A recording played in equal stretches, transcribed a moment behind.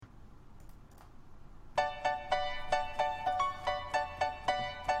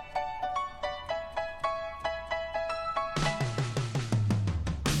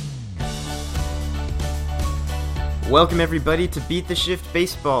Welcome everybody to Beat the Shift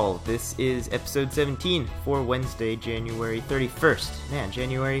Baseball. This is episode 17 for Wednesday, January 31st. Man,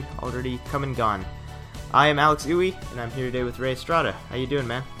 January already come and gone. I am Alex Uwe, and I'm here today with Ray Estrada. How you doing,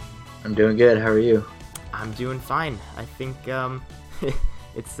 man? I'm doing good. How are you? I'm doing fine. I think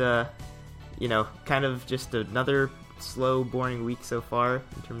it's kind of just another slow, boring week so far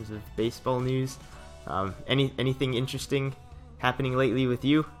in terms of baseball news. Anything interesting happening lately with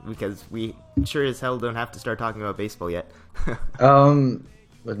you? Because we sure as hell don't have to start talking about baseball yet.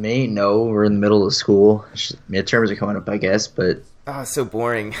 With me, no. We're in the middle of school. Midterms are coming up, I guess, but... Oh, it's so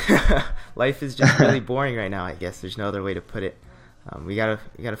boring. Life is just really boring right now, I guess. There's no other way to put it. We gotta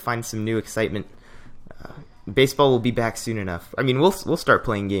find some new excitement. Baseball will be back soon enough. I mean, we'll start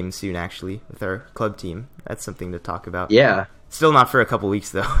playing games soon, actually, with our club team. That's something to talk about. Yeah. Still not for a couple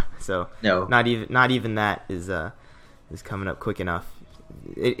weeks, though. So no. Not even that is coming up quick enough.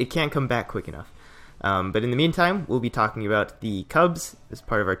 It can't come back quick enough. But in the meantime, we'll be talking about the Cubs as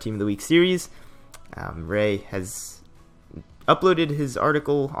part of our Team of the Week series. Ray has uploaded his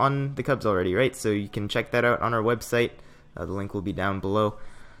article on the Cubs already, right? So you can check that out on our website. The link will be down below.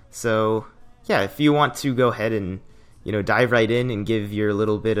 So yeah, if you want to go ahead and dive right in and give your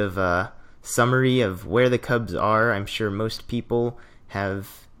little bit of a summary of where the Cubs are, I'm sure most people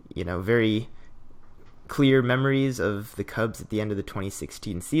have very clear memories of the Cubs at the end of the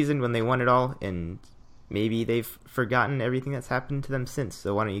 2016 season when they won it all, and maybe they've forgotten everything that's happened to them since.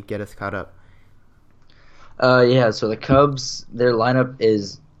 So why don't you get us caught up? So the Cubs, their lineup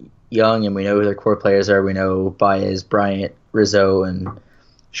is young, and we know who their core players are. We know Baez, Bryant, Rizzo, and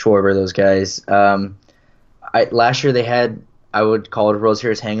Schwarber, those guys. Last year they had, I would call it a World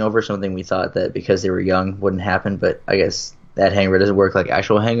Series hangover, something we thought that because they were young wouldn't happen, but I guess that hangover doesn't work like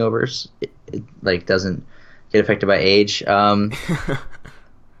actual hangovers. It doesn't get affected by age. So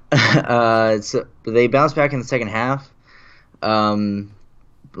they bounced back in the second half.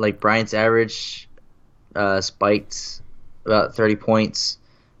 Bryant's average spiked about 30 points.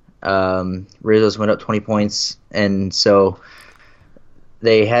 Rizzo's went up 20 points, and so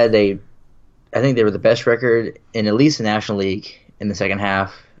they had I think they were the best record in at least the National League in the second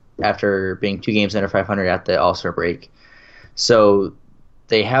half after being 2 games under 500 at the All-Star break. So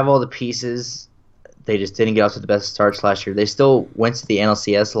they have all the pieces. They just didn't get off to the best starts last year. They still went to the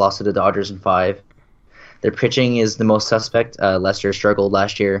NLCS, lost to the Dodgers in 5. Their pitching is the most suspect. Lester struggled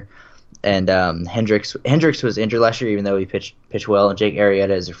last year, and Hendricks was injured last year, even though he pitched well. And Jake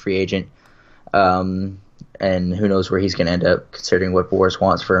Arrieta is a free agent, and who knows where he's going to end up, considering what Boras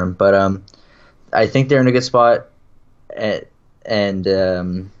wants for him. But I think they're in a good spot, and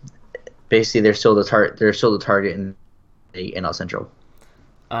basically they're still the target in the NL Central.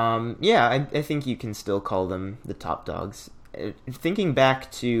 I think you can still call them the top dogs. Thinking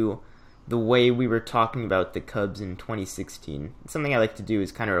back to the way we were talking about the Cubs in 2016, something I like to do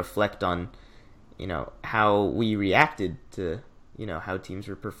is kind of reflect on, how we reacted to, how teams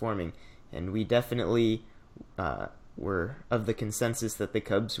were performing. And we definitely were of the consensus that the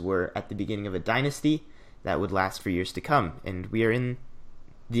Cubs were at the beginning of a dynasty that would last for years to come. And we are in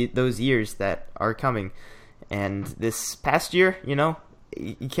those years that are coming. And this past year,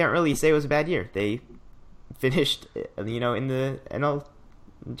 you can't really say it was a bad year. They finished, in the NL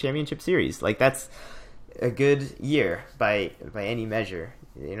Championship Series. That's a good year by any measure.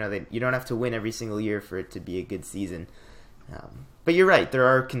 You don't have to win every single year for it to be a good season. But you're right. There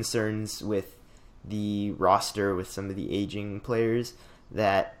are concerns with the roster, with some of the aging players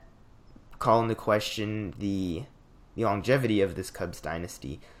that call into question the longevity of this Cubs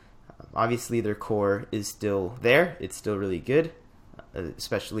dynasty. Obviously, their core is still there. It's still really good,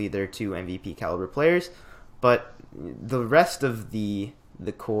 especially their 2 MVP caliber players. But the rest of the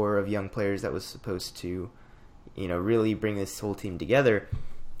core of young players that was supposed to, really bring this whole team together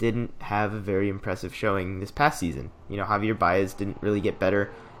didn't have a very impressive showing this past season. Javier Baez didn't really get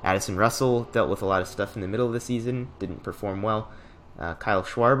better. Addison Russell dealt with a lot of stuff in the middle of the season, didn't perform well. Kyle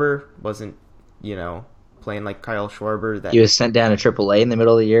Schwarber wasn't, playing like Kyle Schwarber. He was sent down to AAA in the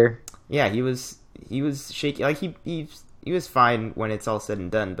middle of the year. Yeah, he was shaky. He was fine when it's all said and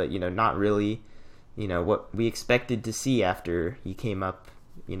done, but not really, what we expected to see after he came up,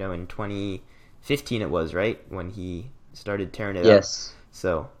 in 2015 it was, right, when he started tearing it up. Yes.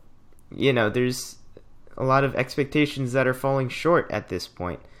 So, there's a lot of expectations that are falling short at this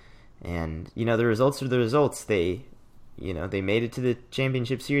point, and the results are the results. They made it to the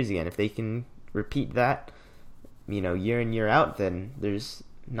championship series again. If they can repeat that, year in, year out, then there's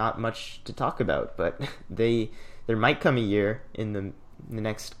not much to talk about. But there might come a year in the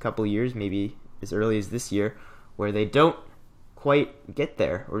next couple years, maybe as early as this year, where they don't quite get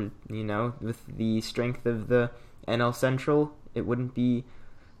there, or with the strength of the NL Central. It wouldn't be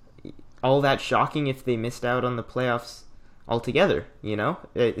all that shocking if they missed out on the playoffs altogether.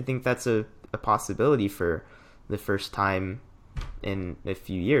 I think that's a possibility for the first time in a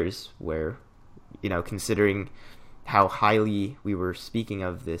few years, where considering how highly we were speaking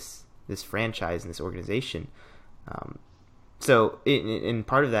of this franchise and this organization. So in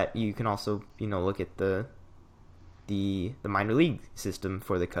part of that, you can also look at the minor league system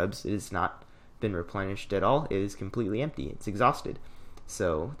for the Cubs. It has not been replenished at all. It is completely empty. It's exhausted.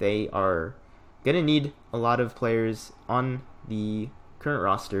 So they are going to need a lot of players on the current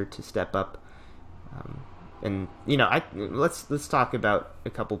roster to step up. Let's talk about a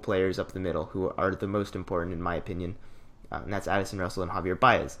couple players up the middle who are the most important in my opinion, and that's Addison Russell and Javier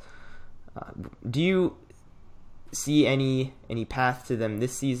Baez. Do you see any path to them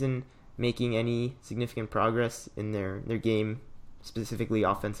this season making any significant progress in their game, specifically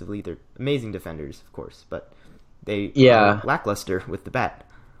offensively? They're amazing defenders, of course, but they are lackluster with the bat.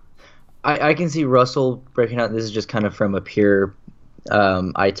 I can see Russell breaking out. This is just kind of from a pure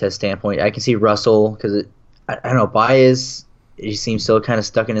eye test standpoint. I can see Russell because I don't know, Baez, he seems still kind of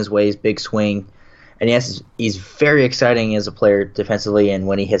stuck in his ways, big swing, and yes, he's very exciting as a player defensively and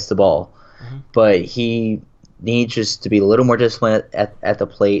when he hits the ball, but he needs just to be a little more disciplined at the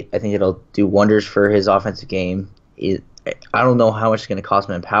plate. I think it'll do wonders for his offensive game. I don't know how much it's going to cost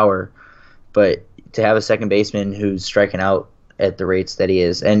him in power, but to have a second baseman who's striking out at the rates that he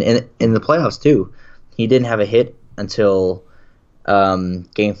is, and in the playoffs too, he didn't have a hit until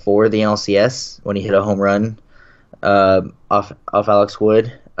Game 4 of the NLCS when he hit a home run off Alex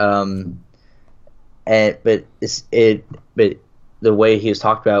Wood. But the way he was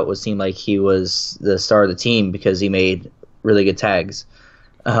talked about seemed like he was the star of the team because he made really good tags.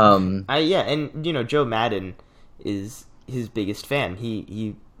 And Joe Madden is his biggest fan.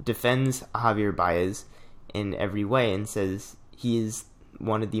 He defends Javier Baez in every way and says he is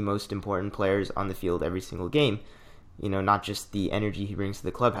one of the most important players on the field every single game. Not just the energy he brings to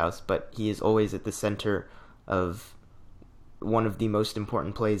the clubhouse, but he is always at the center of one of the most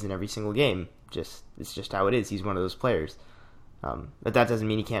important plays in every single game. It's just how it is. He's one of those players. But that doesn't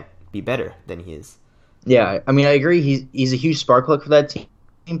mean he can't be better than he is. Yeah, I mean, I agree. He's a huge spark plug for that team,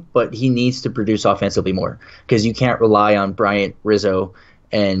 but he needs to produce offensively more because you can't rely on Bryant, Rizzo,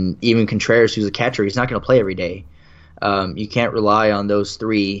 and even Contreras, who's a catcher. He's not going to play every day. You can't rely on those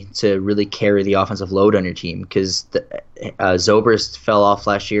three to really carry the offensive load on your team because Zobrist fell off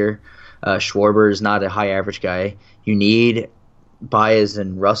last year. Schwarber is not a high average guy. You need Baez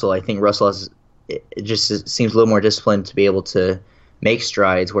and Russell. I think Russell seems a little more disciplined to be able to make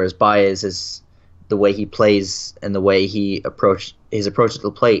strides, whereas Baez is the way he plays and the way his approach to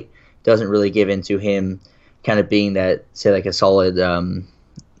the plate doesn't really give into him kind of being that, say, like a solid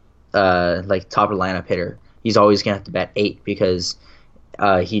like top of the lineup hitter. He's always going to have to bat 8 because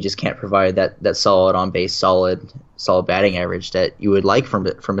he just can't provide that solid on base, solid batting average that you would like from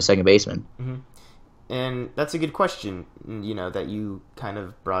a second baseman. Mm-hmm. And that's a good question, that you kind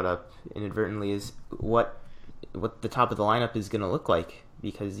of brought up inadvertently, is what the top of the lineup is going to look like,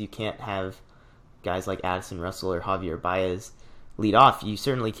 because you can't have guys like Addison Russell or Javier Baez lead off. You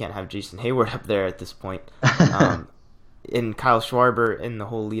certainly can't have Jason Hayward up there at this point. And Kyle Schwarber and the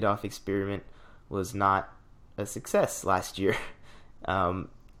whole leadoff experiment was not a success last year.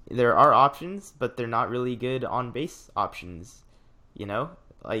 There are options, but they're not really good on base options.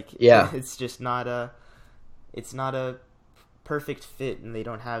 It's just not a perfect fit, and they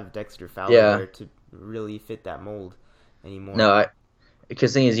don't have Dexter Fowler there to really fit that mold anymore. No,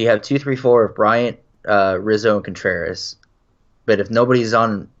 because the thing is, you have 2, 3, 4 of Bryant, Rizzo, and Contreras, but if nobody's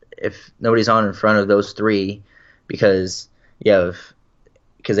on in front of those three, because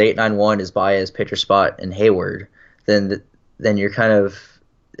 8-9-1 is Baez, pitcher spot, and Hayward, then you're kind of,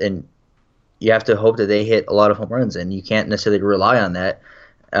 and you have to hope that they hit a lot of home runs, and you can't necessarily rely on that.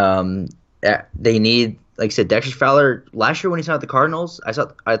 They need, like I said, Dexter Fowler. Last year when he signed with the Cardinals, I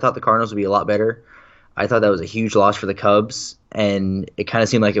thought the Cardinals would be a lot better. I thought that was a huge loss for the Cubs, and it kind of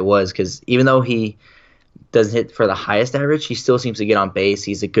seemed like it was, because even though he doesn't hit for the highest average, he still seems to get on base.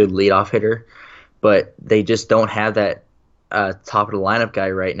 He's a good leadoff hitter, but they just don't have that top of the lineup guy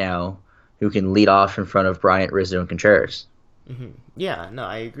right now who can lead off in front of Bryant, Rizzo, and Contreras. Mm-hmm. Yeah, no,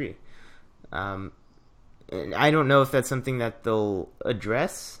 I agree. And I don't know if that's something that they'll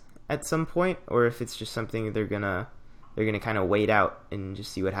address at some point, or if it's just something they're gonna kind of wait out and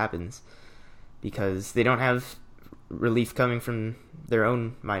just see what happens, because they don't have relief coming from their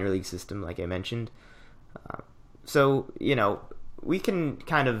own minor league system, like I mentioned. So we can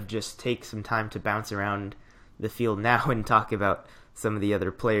kind of just take some time to bounce around the field now and talk about some of the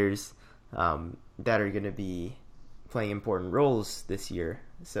other players that are going to be playing important roles this year.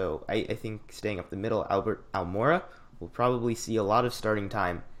 So I think staying up the middle, Albert Almora will probably see a lot of starting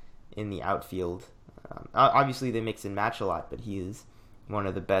time in the outfield. Obviously, they mix and match a lot, but he is one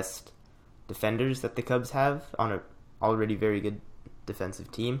of the best defenders that the Cubs have on a already very good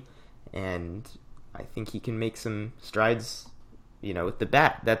defensive team, and I think he can make some strides, with the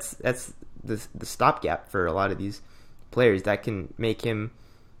bat. That's the stopgap for a lot of these players. That can make him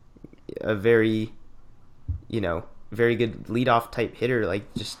a very, very good leadoff type hitter.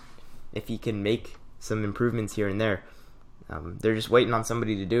 Like, just if he can make some improvements here and there, they're just waiting on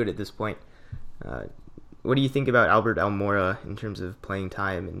somebody to do it at this point. What do you think about Albert Almora in terms of playing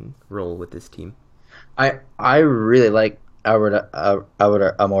time and role with this team? I really like Albert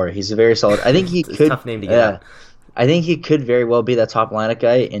Almora. He's a very solid. I think he it's could. A tough name to get out. I think he could very well be that top lineup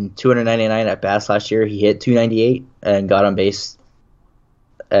guy. In 299 at bats last year, he hit 298 and got on base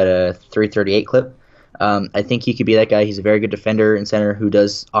at a 338 clip. I think he could be that guy. He's a very good defender and center who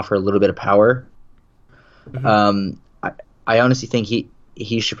does offer a little bit of power. Mm-hmm. I honestly think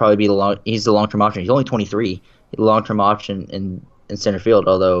he should probably be he's the long-term option. He's only 23. The long-term option in center field,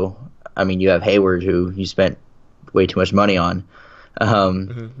 although, I mean, you have Hayward, who you spent way too much money on.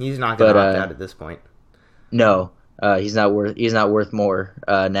 He's not going to opt out at this point. No, he's not worth more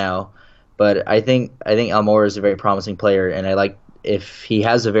now. But I think Almora is a very promising player, and I like if he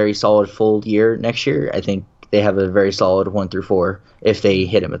has a very solid full year next year. I think they have a very solid 1 through 4 if they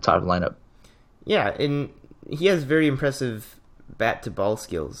hit him at top of the lineup. Yeah, and he has very impressive bat-to-ball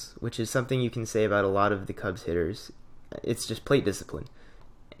skills, which is something you can say about a lot of the Cubs hitters. It's just plate discipline.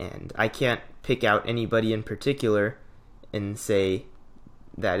 And I can't pick out anybody in particular and say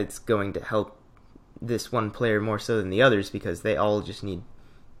that it's going to help this one player more so than the others, because they all just need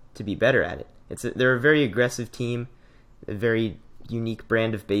to be better at it. They're a very aggressive team, a very unique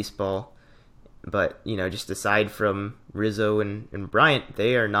brand of baseball, but, just aside from Rizzo and Bryant,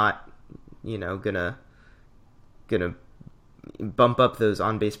 they are not, gonna bump up those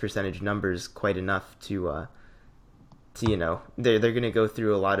on-base percentage numbers quite enough to they're going to go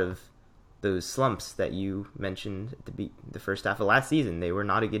through a lot of those slumps that you mentioned at the first half of last season. They were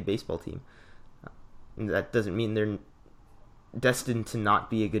not a good baseball team. And that doesn't mean they're destined to not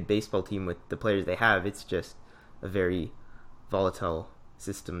be a good baseball team with the players they have. It's just a very volatile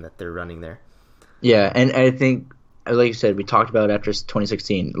system that they're running there. Yeah, and I think, like you said, we talked about after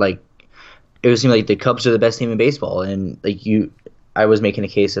 2016, like, it would seem like the Cubs are the best team in baseball, and I was making a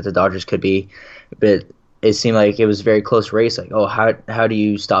case that the Dodgers could be, but it seemed like it was a very close race. Like, how do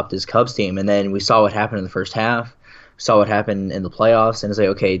you stop this Cubs team? And then we saw what happened in the first half, saw what happened in the playoffs, and it's like,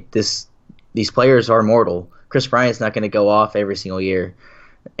 okay, these players are mortal. Chris Bryant's not going to go off every single year,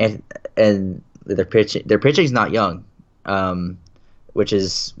 and their pitching's not young, which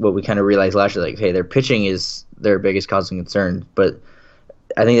is what we kind of realized last year. Like, hey, their pitching is their biggest cause of concern, but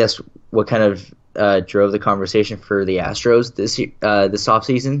I think that's what kind of drove the conversation for the Astros this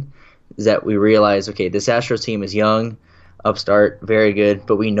offseason, is that we realized, okay, this Astros team is young, upstart, very good,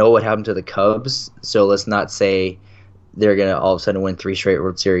 but we know what happened to the Cubs, so let's not say they're going to all of a sudden win 3 straight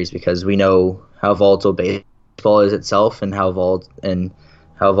World Series, because we know how volatile baseball is itself and how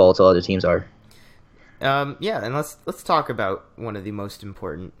volatile other teams are. Yeah, and let's talk about one of the most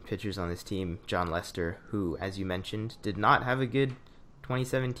important pitchers on this team, Jon Lester, who, as you mentioned, did not have a good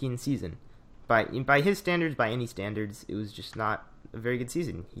 2017 season. By his standards, by any standards, it was just not a very good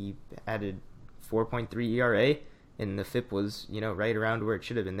season. He added 4.3 ERA, and the FIP was, right around where it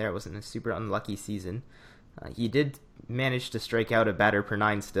should have been there. It wasn't a super unlucky season. He did manage to strike out a batter per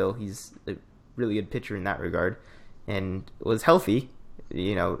 9 still. He's a really good pitcher in that regard, and was healthy.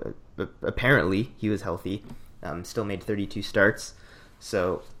 Apparently he was healthy. Still made 32 starts.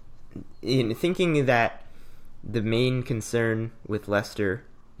 So, in thinking that the main concern with Lester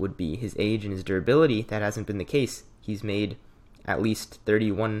would be his age and his durability, that hasn't been the case. He's made at least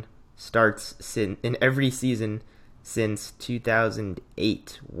 31 starts in every season since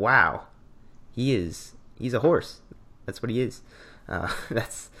 2008. Wow. He's a horse. That's what he is.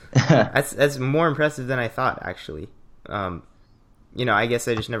 That's more impressive than I thought, actually. I guess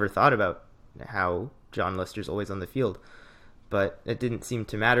I just never thought about how Jon Lester's always on the field, but it didn't seem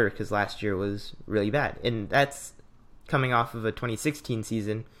to matter because last year was really bad, and that's coming off of a 2016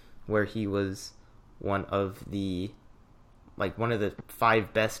 season where he was one of the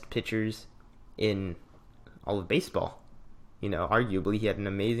 5 best pitchers in all of baseball. Arguably he had an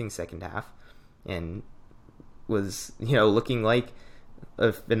amazing second half and was, looking like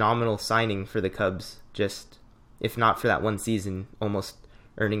a phenomenal signing for the Cubs, just if not for that one season, almost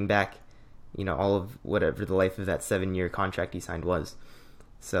earning back, all of whatever the life of that 7-year contract he signed was.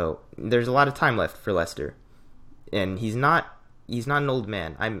 So there's a lot of time left for Lester. and he's not an old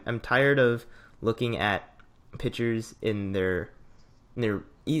man. I'm tired of looking at pitchers in their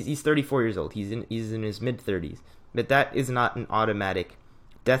he's 34 years old. He's in his mid 30s. But that is not an automatic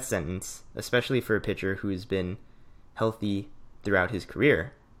death sentence, especially for a pitcher who has been healthy throughout his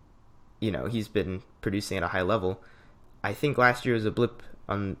career. He's been producing at a high level. I think last year was a blip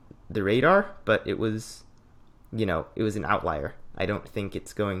on the radar, but it was an outlier. I don't think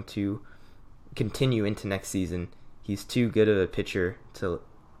it's going to continue into next season. He's too good of a pitcher to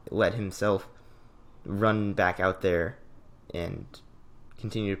let himself run back out there and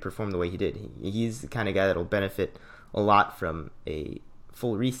continue to perform the way he did. He's the kind of guy that'll benefit a lot from a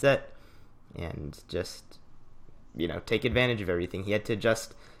full reset and just take advantage of everything. He had to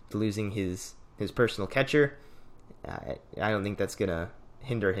adjust to losing his personal catcher. I don't think that's gonna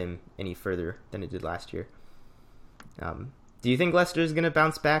hinder him any further than it did last year. Do you think Lester's gonna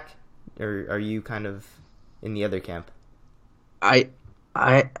bounce back, or are you kind of in the other camp? I'm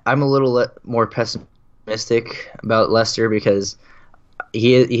a little more pessimistic about Lester because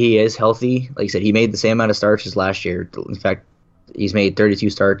he is healthy. Like I said, he made the same amount of starts as last year. In fact, he's made 32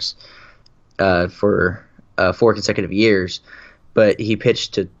 starts for 4 consecutive years, but he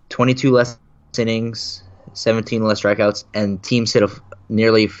pitched to 22 less innings, 17 less strikeouts, and teams hit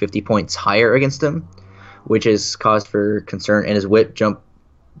nearly 50 points higher against him, which is cause for concern. And his WHIP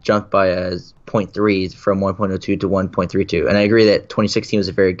jumped by a 0.3 from 1.02 to 1.32. And I agree that 2016 was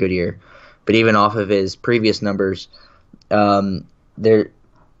a very good year, but even off of his previous numbers,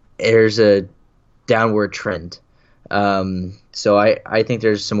 there's a downward trend. So I think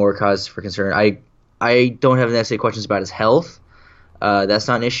there's some more cause for concern. I don't have necessarily questions about his health. That's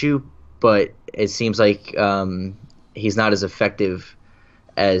not an issue, but it seems like he's not as effective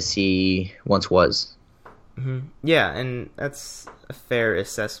as he once was. Mm-hmm. Yeah, and that's a fair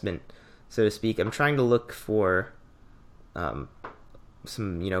assessment, so to speak. I'm trying to look for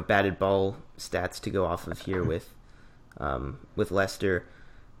some batted ball stats to go off of here with Lester,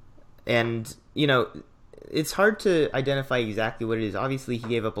 and it's hard to identify exactly what it is. Obviously, he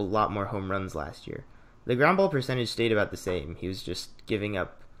gave up a lot more home runs last year. The ground ball percentage stayed about the same. He was just giving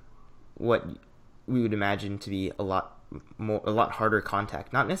up what we would imagine to be a lot harder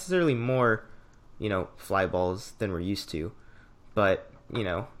contact. Not necessarily more, fly balls than we're used to, but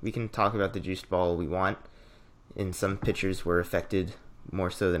we can talk about the juiced ball we want. And some pitchers were affected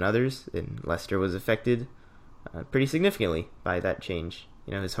more so than others, and Lester was affected pretty significantly by that change.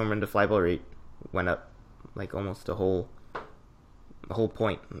 His home run to fly ball rate went up like almost a whole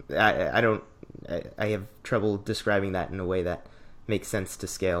point. I have trouble describing that in a way that makes sense to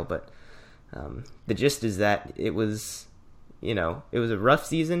scale, but the gist is that it was a rough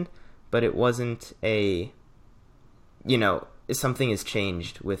season, but it wasn't something has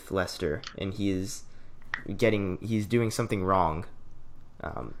changed with Lester, and he's doing something wrong.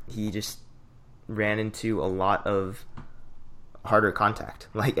 He just ran into a lot of harder contact.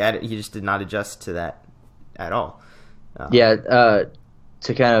 He just did not adjust to that at all.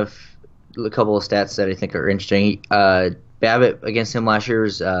 To kind of a couple of stats that I think are interesting. BABIP against him last year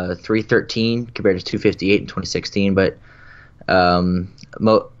was 313 compared to 258 in 2016, but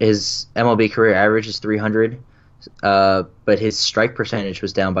his MLB career average is 300, but his strike percentage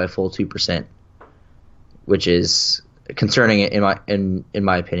was down by a full 2%, which is concerning in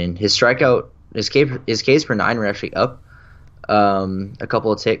my opinion. His strikeout, his Ks per 9 were actually up a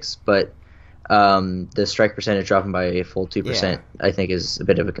couple of ticks, but the strike percentage dropping by a full 2%, I think, is a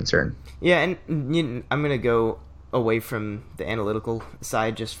bit of a concern. Yeah, and I'm gonna go away from the analytical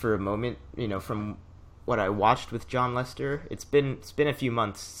side just for a moment. From what I watched with Jon Lester, it's been a few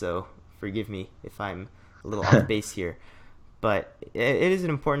months, so forgive me if I'm a little off base here. But it is an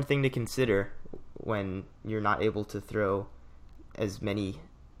important thing to consider when you're not able to throw as many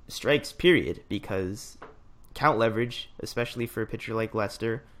strikes, period, because count leverage, especially for a pitcher like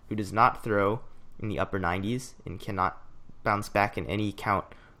Lester, who does not throw in the upper 90s and cannot bounce back in any count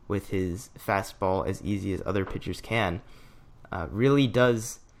with his fastball as easy as other pitchers can, really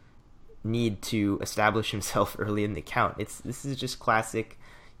does need to establish himself early in the count. This is just classic,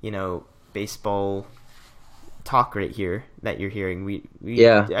 baseball talk right here that you're hearing.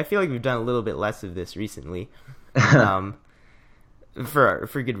 I feel like we've done a little bit less of this recently,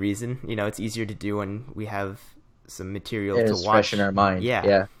 for good reason. It's easier to do when we have some material to watch. Fresh in our mind.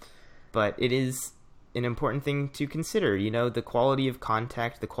 Yeah. But it is an important thing to consider. The quality of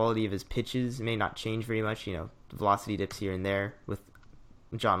contact, the quality of his pitches may not change very much. Velocity dips here and there. With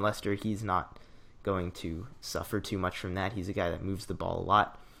Jon Lester, he's not going to suffer too much from that. He's a guy that moves the ball a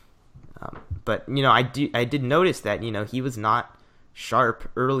lot. But I did notice that he was not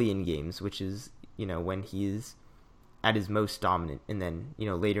sharp early in games, which is when he's at his most dominant, and then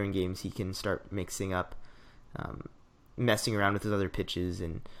later in games he can start mixing up, messing around with his other pitches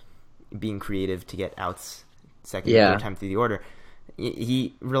and being creative to get outs second or third time through the order.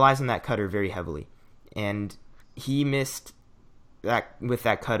 He relies on that cutter very heavily, and he missed that with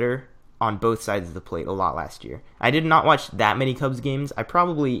that cutter on both sides of the plate a lot last year. I did not watch that many Cubs games. I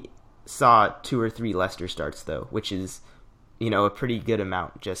probably saw 2 or 3 Lester starts though, which is a pretty good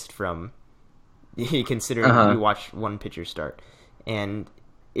amount just from considering we watched one pitcher start. And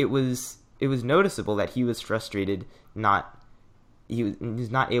it was noticeable that he was frustrated. He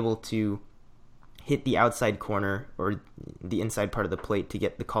was not able to hit the outside corner or the inside part of the plate to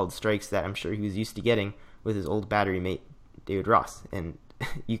get the called strikes that I'm sure he was used to getting with his old battery mate David Ross. And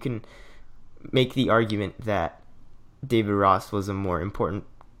you can make the argument that David Ross was a more important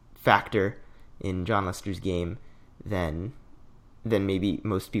factor in Jon Lester's game than maybe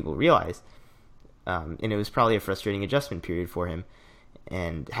most people realize. And it was probably a frustrating adjustment period for him.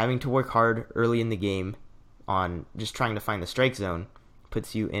 And having to work hard early in the game on just trying to find the strike zone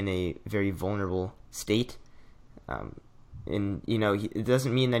puts you in a very vulnerable state. And, it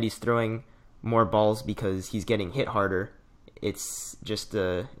doesn't mean that he's throwing more balls because he's getting hit harder. It's just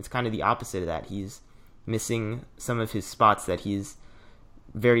it's kind of the opposite of that. He's missing some of his spots that he's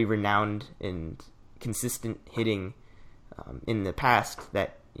very renowned and consistent hitting in the past,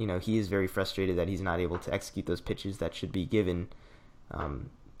 that he is very frustrated that he's not able to execute those pitches that should be given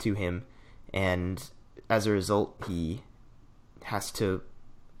to him, and as a result he has to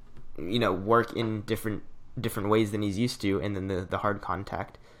work in different ways than he's used to, and then the hard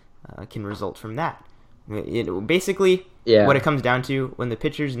contact can result from that. It basically what it comes down to, when the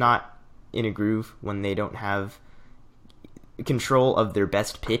pitcher's not in a groove, when they don't have control of their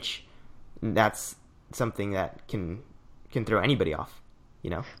best pitch, that's something that can throw anybody off.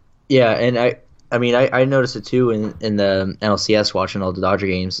 Yeah, and I noticed it too in the NLCS, watching all the Dodger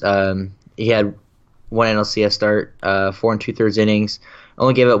games. He had one NLCS start, 4 2/3 innings,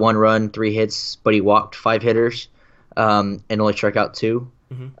 only gave up 1 run, 3 hits, but he walked 5 hitters, and only struck out 2.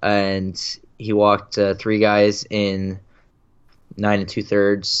 Mm-hmm. And he walked 3 guys in 9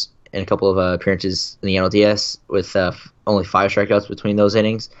 2/3 and a couple of appearances in the NLDS with only 5 strikeouts between those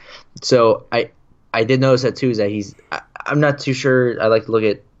innings. So I did notice that too, is that I'm not too sure. I like to look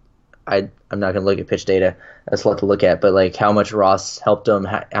at, I'm not going to look at pitch data. That's a lot to look at, but like how much Ross helped him,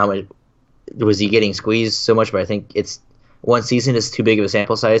 how much was he getting squeezed so much? But I think it's one season is too big of a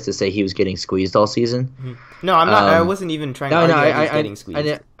sample size to say he was getting squeezed all season. Mm-hmm. No, I'm not. I wasn't even trying to argue that he was getting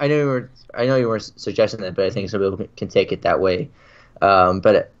squeezed. I know you weren't suggesting that, but I think some people can take it that way.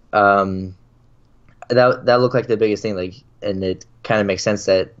 But that looked like the biggest thing. Like, and it kind of makes sense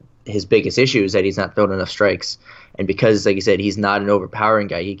that his biggest issue is that he's not throwing enough strikes, and because, like you said, he's not an overpowering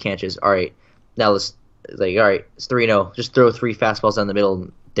guy. He can't just it's 3-0. Just throw 3 fastballs down the middle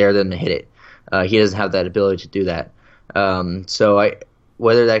and dare them to hit it. He doesn't have that ability to do that. So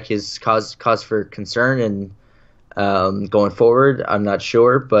whether that is cause for concern and going forward, I'm not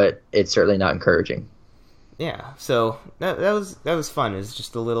sure, but it's certainly not encouraging. Yeah, so that was fun. It was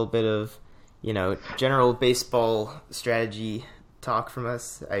just a little bit of general baseball strategy talk from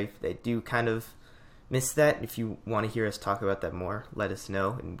us. I do kind of miss that. If you want to hear us talk about that more, let us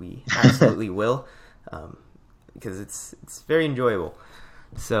know, and we absolutely will, because it's very enjoyable.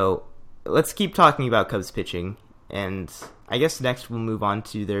 So let's keep talking about Cubs pitching, and I guess next we'll move on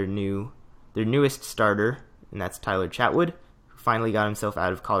to their newest starter, and that's Tyler Chatwood, who finally got himself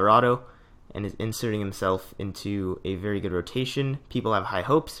out of Colorado and is inserting himself into a very good rotation. People have high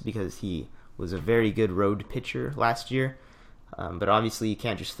hopes because he was a very good road pitcher last year, but obviously you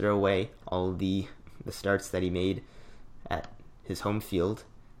can't just throw away all the starts that he made at his home field,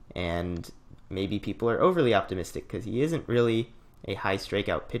 and maybe people are overly optimistic because he isn't really a high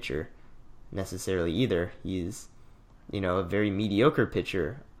strikeout pitcher necessarily either. He's a very mediocre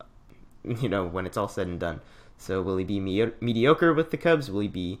pitcher when it's all said and done. So will he be mediocre with the Cubs? Will he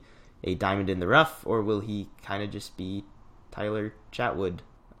be a diamond in the rough, or will he kind of just be Tyler Chatwood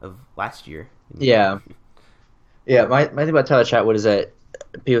of last year? Yeah. My thing about Tyler Chatwood is that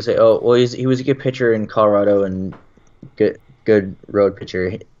people say, "Oh, well, he was a good pitcher in Colorado and good road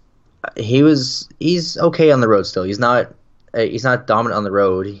pitcher." He's okay on the road still. He's not dominant on the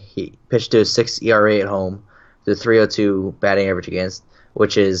road. He pitched to a 6 ERA at home, the 3.02 batting average against,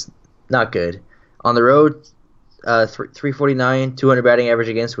 which is not good. On the road, 349, 200 batting average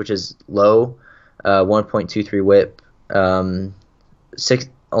against, which is low, 1.23 WHIP,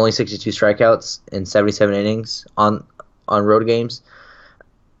 only 62 strikeouts in 77 innings on road games.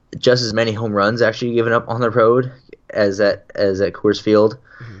 Just as many home runs actually given up on the road as at Coors Field.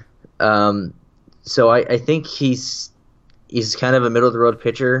 Mm-hmm. So I think he's kind of a middle of the road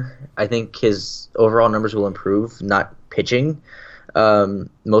pitcher. I think his overall numbers will improve, not pitching.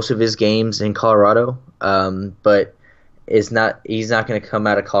 Most of his games in Colorado, but he's not going to come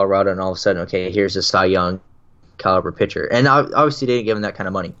out of Colorado and all of a sudden, okay, here's a Cy Young caliber pitcher. And obviously they didn't give him that kind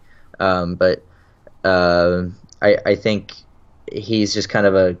of money. But I think he's just kind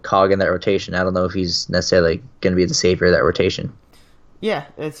of a cog in that rotation. I don't know if he's necessarily going to be the savior of that rotation. Yeah,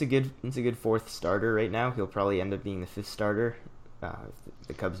 it's a good fourth starter right now. He'll probably end up being the fifth starter if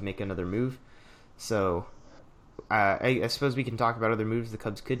the Cubs make another move. So I suppose we can talk about other moves the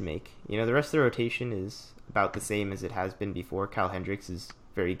Cubs could make. The rest of the rotation is about the same as it has been before. Kyle Hendricks is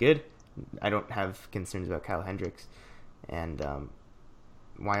very good. I don't have concerns about Kyle Hendricks. And and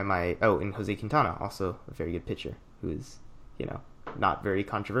Jose Quintana, also a very good pitcher, who is, not very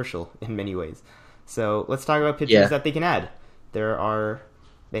controversial in many ways. So let's talk about pitchers that they can add.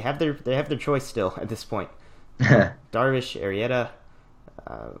 They have their choice still at this point. Darvish, Arrieta,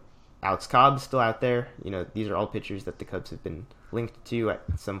 Alex Cobb still out there. These are all pitchers that the Cubs have been linked to at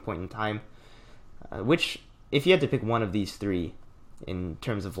some point in time. Which, if you had to pick one of these three in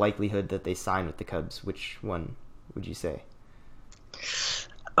terms of likelihood that they sign with the Cubs, which one would you say?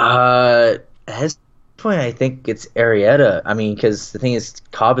 At this point, I think it's Arrieta. I mean, because the thing is,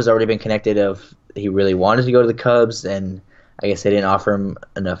 Cobb has already been connected of he really wanted to go to the Cubs, and I guess they didn't offer him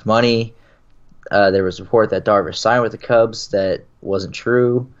enough money. There was a report that Darvish signed with the Cubs that wasn't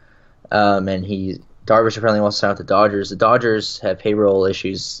true, and Darvish apparently wants to sign with the Dodgers. The Dodgers have payroll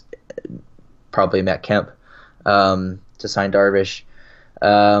issues, probably Matt Kemp, to sign Darvish.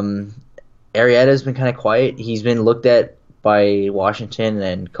 Arrieta's been kind of quiet. He's been looked at by Washington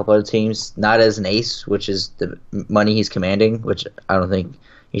and a couple other teams, not as an ace, which is the money he's commanding, which I don't think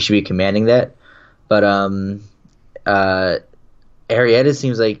he should be commanding that. But Arrieta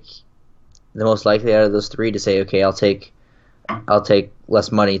seems like the most likely out of those three to say, okay, I'll take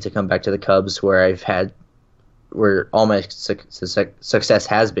less money to come back to the Cubs, where all my success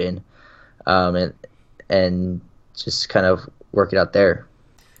has been, and just kind of work it out there.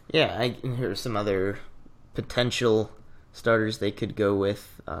 Yeah, here are some other potential starters they could go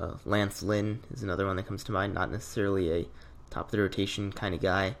with. Lance Lynn is another one that comes to mind, not necessarily a top of the rotation kind of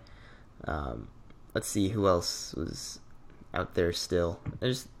guy. Let's see who else was out there still.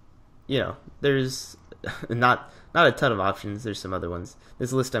 There's not a ton of options. There's some other ones.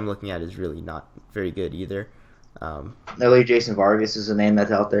 This list I'm looking at is really not very good either. Early Jason Vargas is a name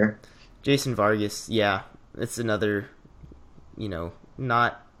that's out there. Jason Vargas, yeah, it's another.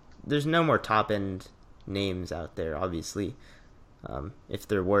 There's no more top end names out there. Obviously, if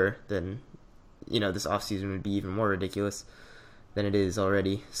there were, then this offseason would be even more ridiculous than it is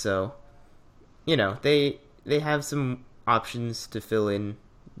already. So, they have some options to fill in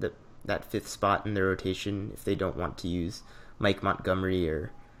that fifth spot in their rotation if they don't want to use Mike Montgomery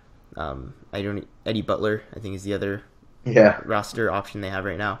or Eddie Butler, I think is the other roster option they have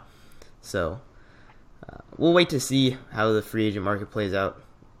right now. So we'll wait to see how the free agent market plays out.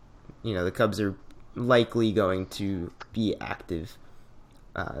 The Cubs are likely going to be active,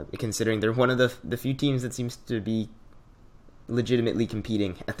 considering they're one of the few teams that seems to be legitimately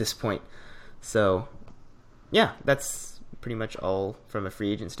competing at this point. So, yeah, that's pretty much all from a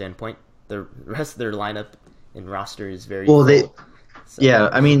free agent standpoint. The rest of their lineup and roster is very full.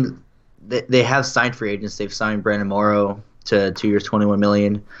 I mean, they have signed free agents. They've signed Brandon Morrow to 2 years, $21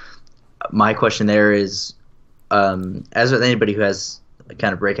 million. My question there is, as with anybody who has a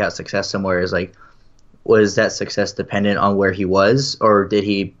kind of breakout success somewhere, is like, was that success dependent on where he was, or did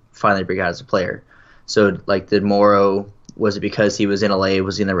he finally break out as a player? So, like, did Morrow, was it because he was in LA,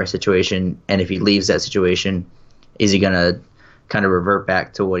 was he in the right situation, and if he leaves that situation, is he going to kind of revert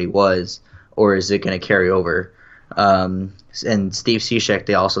back to what he was, or is it going to carry over? And Steve Cishek,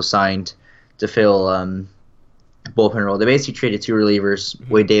 they also signed to fill bullpen role. They basically traded two relievers.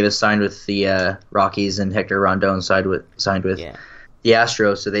 Mm-hmm. Wade Davis signed with the Rockies, and Hector Rondon signed with the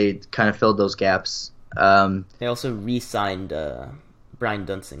Astros, so they kind of filled those gaps. They also re-signed Brian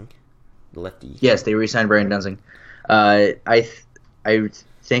Dunsing, the lefty. Yes, they re-signed Brian Dunsing. I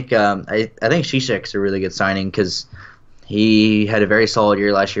think Cishek's a really good signing because he had a very solid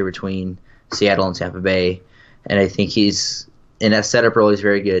year last year between Seattle and Tampa Bay, and I think he's in that setup role. He's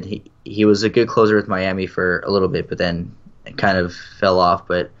very good. He was a good closer with Miami for a little bit, but then it kind of fell off.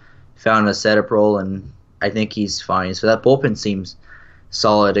 But found a setup role, and I think he's fine. So that bullpen seems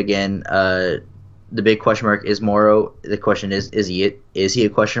solid again. The big question mark is Morrow. The question is he a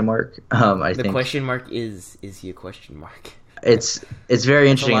question mark? I think the question mark is he a question mark? It's very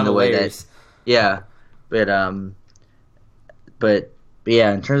interesting in the way that, yeah, but But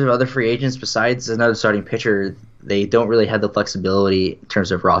yeah, in terms of other free agents, besides another starting pitcher, they don't really have the flexibility in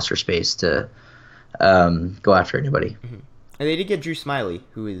terms of roster space to go after anybody. Mm-hmm. And they did get Drew Smiley,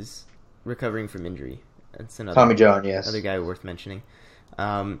 who is recovering from injury. That's another Tommy John, yes. Other guy worth mentioning.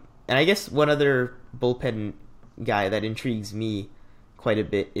 And I guess one other bullpen guy that intrigues me quite a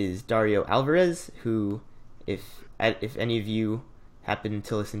bit is Dario Alvarez, who, if any of you happen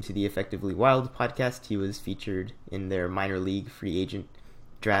to listen to the Effectively Wild podcast, he was featured in their minor league free agent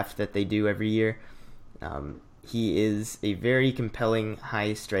draft that they do every year. He is a very compelling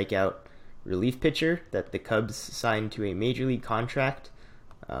high strikeout relief pitcher that the Cubs signed to a major league contract,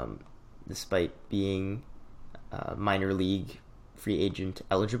 despite being minor league free agent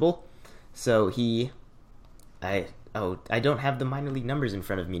eligible. So I don't have the minor league numbers in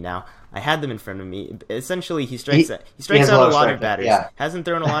front of me now. I had them in front of me. Essentially, he strikes out a lot of batters. Yeah. Hasn't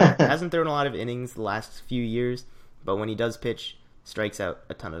thrown a lot of innings the last few years, but when he does pitch, strikes out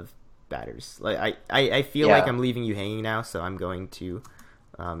a ton of batters. Like I feel like I'm leaving you hanging now, so I'm going to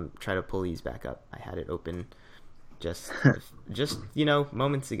try to pull these back up. I had it open just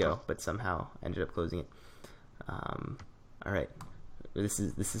moments ago, but somehow ended up closing it. All right, this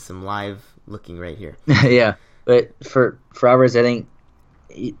is some live looking right here. Yeah, but for Alvarez, I think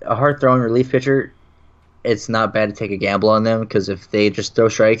a hard throwing relief pitcher, it's not bad to take a gamble on them, because if they just throw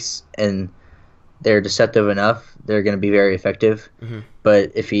strikes and they're deceptive enough, they're going to be very effective. Mm-hmm.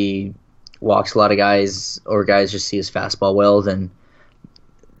 But if he walks a lot of guys, or guys just see his fastball well, then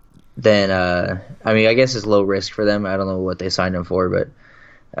I mean, I guess it's low risk for them. I don't know what they signed him for, but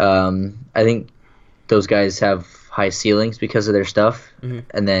I think those guys have high ceilings because of their stuff, mm-hmm.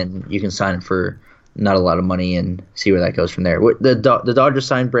 and then you can sign them for not a lot of money and see where that goes from there. The Dodgers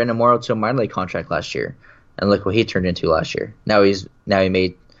signed Brandon Morrow to a minor league contract last year, and look what he turned into last year. He's gonna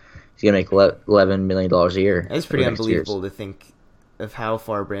make $11 million a year. It's pretty unbelievable to think of how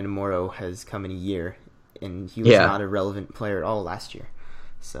far Brandon Morrow has come in a year, and he was not a relevant player at all last year.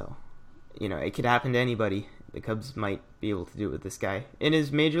 So, it could happen to anybody. The Cubs might be able to do it with this guy. In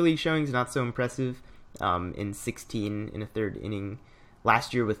his major league showings, not so impressive. In 16 in a third inning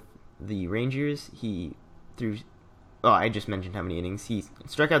last year with the Rangers, he threw. Oh, I just mentioned how many innings. He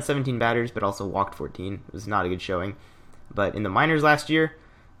struck out 17 batters, but also walked 14. It was not a good showing. But in the minors last year,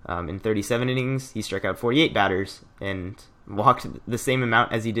 in 37 innings, he struck out 48 batters and walked the same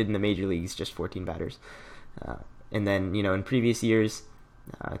amount as he did in the major leagues, just 14 batters. And then, in previous years,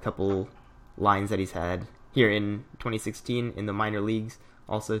 a couple lines that he's had here in 2016 in the minor leagues,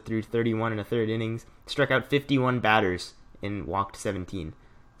 also threw 31 and a third innings, struck out 51 batters and walked 17.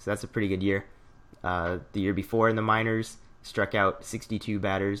 So that's a pretty good year. The year before in the minors, struck out 62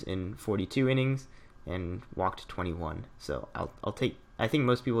 batters in 42 innings and walked 21. So I'll take. I think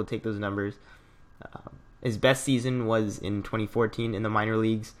most people would take those numbers. His best season was in 2014 in the minor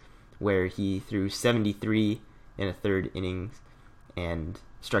leagues, where he threw 73 in a third innings and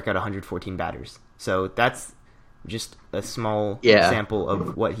struck out 114 batters. So that's just a small sample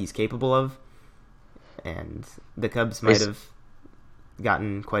of what he's capable of. And the Cubs might have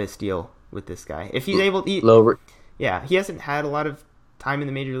gotten quite a steal with this guy. If he's able to... he hasn't had a lot of time in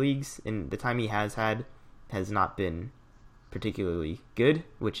the major leagues, and the time he has had has not been particularly good,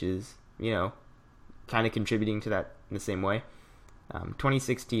 which is, kind of contributing to that in the same way.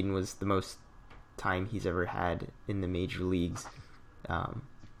 2016 was the most time he's ever had in the major leagues,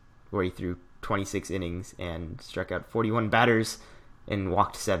 where he threw 26 innings and struck out 41 batters and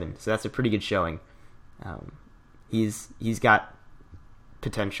walked 7. So that's a pretty good showing. He's got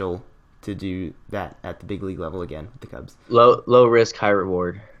potential to do that at the big league level again with the Cubs. Low risk, high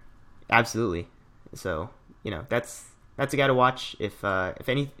reward. Absolutely. So, that's a guy to watch. If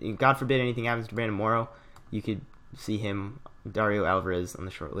God forbid anything happens to Brandon Morrow, you could see him, Dario Alvarez, on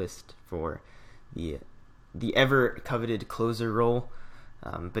the short list for the ever coveted closer role.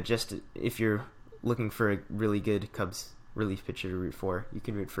 But just if you're looking for a really good Cubs relief pitcher to root for, you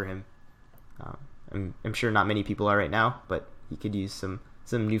can root for him. I'm sure not many people are right now, but he could use some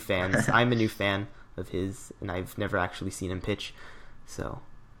new fans. I'm a new fan of his, and I've never actually seen him pitch. So,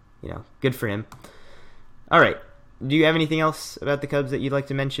 good for him. All right. Do you have anything else about the Cubs that you'd like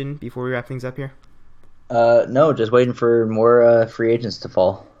to mention before we wrap things up here? No, just waiting for more free agents to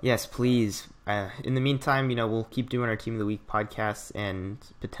fall. Yes, please. In the meantime, we'll keep doing our Team of the Week podcasts and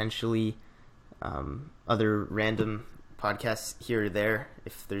potentially other random podcasts here or there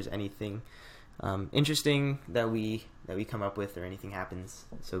if there's anything interesting that we come up with or anything happens.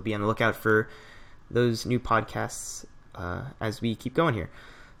 So be on the lookout for those new podcasts as we keep going here.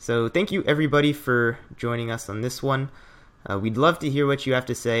 So thank you everybody for joining us on this one. We'd love to hear what you have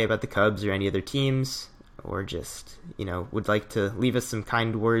to say about the Cubs or any other teams. or just, would like to leave us some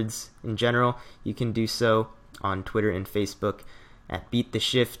kind words in general, you can do so on Twitter and Facebook at Beat the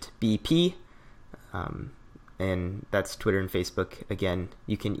Shift BP. And that's Twitter and Facebook. Again,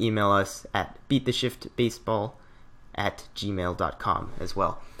 you can email us at beattheshiftbaseball@gmail.com as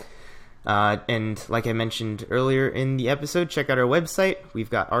well. And like I mentioned earlier in the episode, check out our website.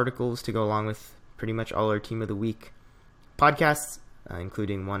 We've got articles to go along with pretty much all our Team of the Week podcasts,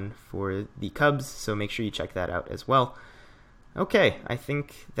 including one for the Cubs, so make sure you check that out as well. Okay, I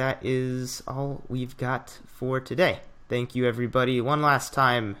think that is all we've got for today. Thank you, everybody. One last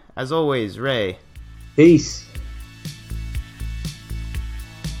time, as always, Ray. Peace.